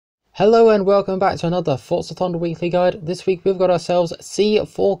Hello and welcome back to another Forzathon weekly guide. This week we've got ourselves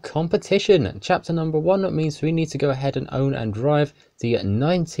C4 competition. Chapter number 1 means we need to go ahead and own and drive the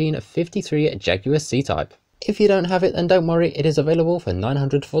 1953 Jaguar C-Type. If you don't have it, then don't worry, it is available for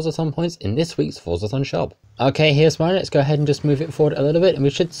 900 Forzathon points in this week's Forzathon shop. Okay, here's mine. Let's go ahead and just move it forward a little bit and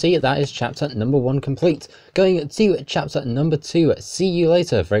we should see that is chapter number 1 complete. Going to chapter number 2, see you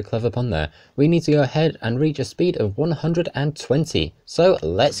later, very clever pun there. We need to go ahead and reach a speed of 120. So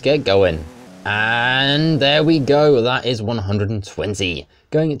let's get going. And there we go, that is 120.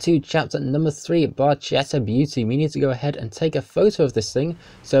 Going to chapter number 3, Barchetta Beauty. We need to go ahead and take a photo of this thing.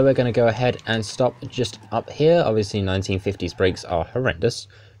 So we're going to go ahead and stop just up here. Obviously 1950s brakes are horrendous,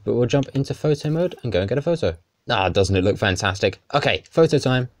 but we'll jump into photo mode and go and get a photo. Ah, doesn't it look fantastic? Okay, photo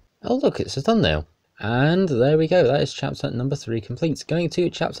time. Oh look, it's a thumbnail. And there we go, that is chapter number 3 complete. Going to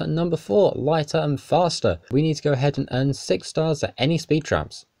chapter number 4, Lighter and Faster. We need to go ahead and earn 6 stars at any speed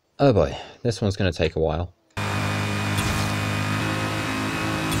traps. Oh boy, this one's going to take a while.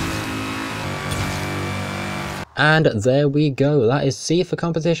 And there we go, that is C for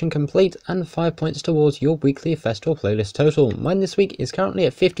competition complete and 5 points towards your weekly festival playlist total. Mine this week is currently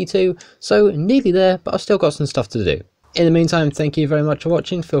at 52, so nearly there, but I've still got some stuff to do. In the meantime, thank you very much for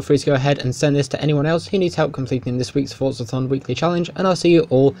watching. Feel free to go ahead and send this to anyone else who needs help completing this week's Forzathon weekly challenge, and I'll see you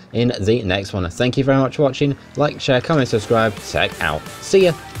all in the next one. Thank you very much for watching. Like, share, comment, subscribe, tech out. See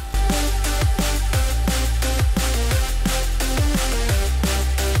ya!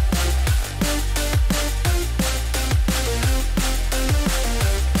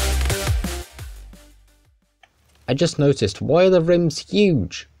 I just noticed, why are the rims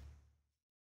huge?